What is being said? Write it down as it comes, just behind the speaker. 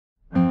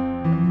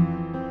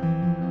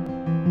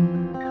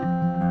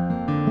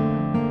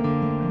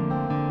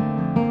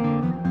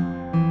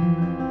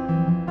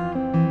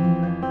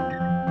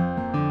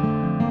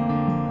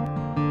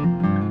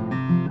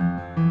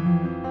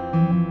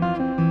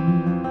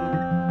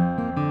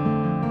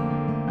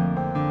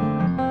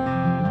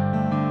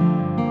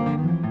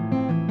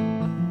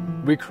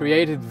We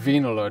created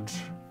Vinolodge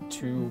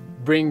to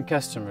bring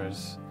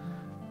customers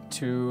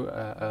to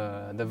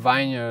the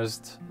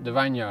vineyards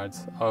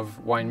of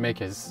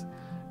winemakers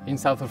in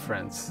south of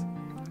France,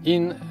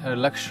 in a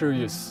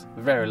luxurious,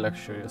 very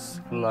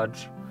luxurious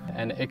lodge,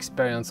 and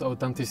experience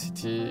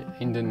authenticity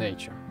in the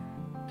nature.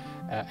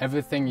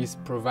 Everything is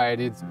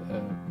provided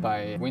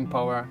by wind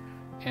power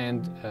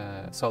and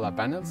solar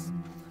panels.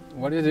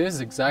 What it is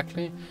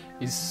exactly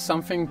is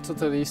something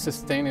totally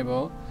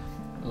sustainable,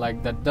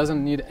 like that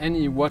doesn't need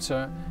any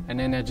water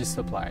and energy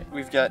supply.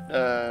 We've got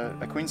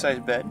a queen-size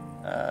bed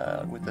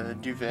with a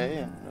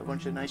duvet and a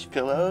bunch of nice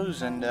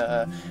pillows, and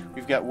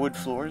we've got wood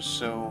floors,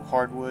 so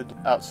hardwood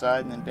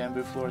outside and then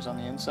bamboo floors on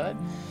the inside.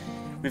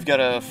 We've got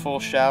a full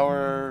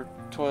shower,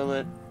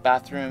 toilet,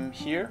 bathroom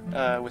here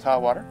with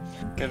hot water.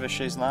 We have a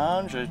chaise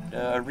lounge,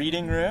 a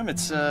reading room.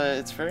 It's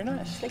very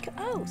nice. It's like a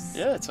house.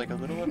 Yeah, it's like a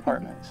little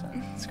apartment, so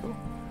it's cool.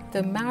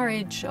 The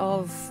marriage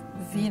of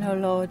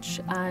Vinolodge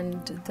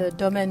and the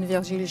Domaine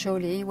Virgile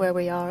Joly, where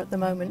we are at the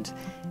moment,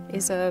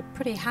 is a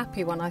pretty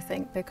happy one, I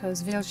think,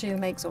 because Virgile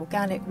makes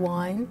organic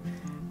wine,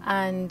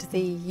 and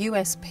the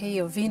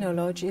USP of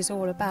Vinolodge is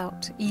all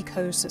about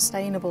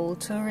eco-sustainable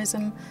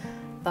tourism.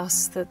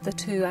 Thus, the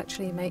two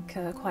actually make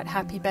quite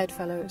happy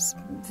bedfellows.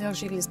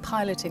 Virgile is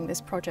piloting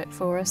this project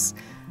for us,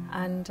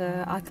 and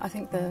I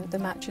think the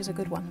match is a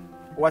good one.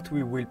 What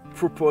we will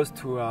propose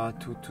to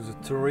the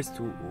tourists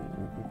who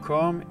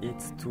come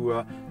is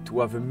to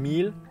have a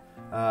meal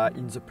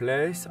in the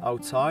place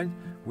outside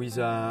with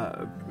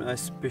a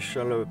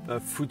special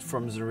food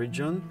from the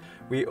region.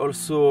 We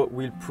also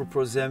will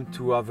propose them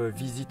to have a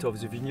visit of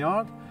the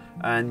vineyard,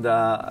 and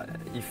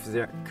if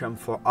they come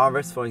for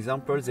harvest, for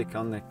example, they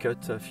can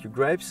cut a few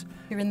grapes.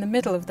 You're in the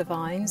middle of the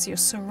vines, you're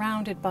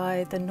surrounded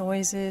by the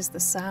noises, the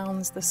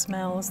sounds, the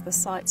smells, the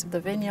sights of the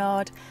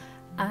vineyard,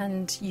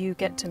 and you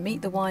get to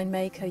meet the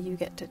winemaker, you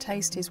get to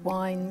taste his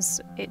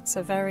wines. It's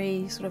a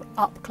very sort of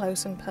up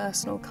close and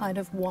personal kind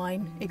of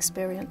wine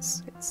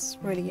experience. It's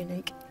really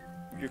unique.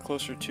 You're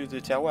closer to the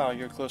terroir,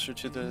 you're closer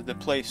to the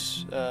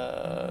place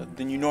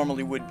than you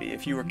normally would be.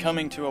 If you were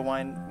coming to a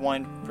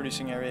wine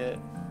producing area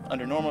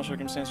under normal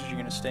circumstances, you're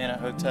going to stay in a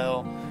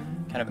hotel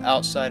kind of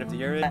outside of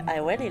the area. I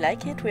really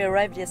like it. We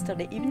arrived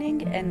yesterday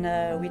evening,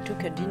 and we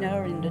took a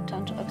dinner in the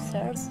tent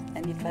upstairs,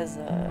 and it was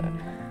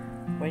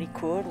really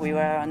cool. We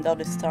were under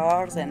the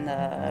stars and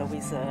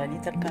with a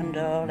little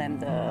candle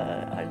and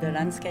all the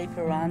landscape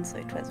around, so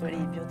it was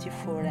really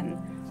beautiful and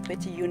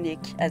pretty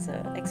unique as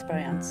an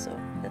experience, so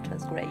that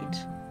was great.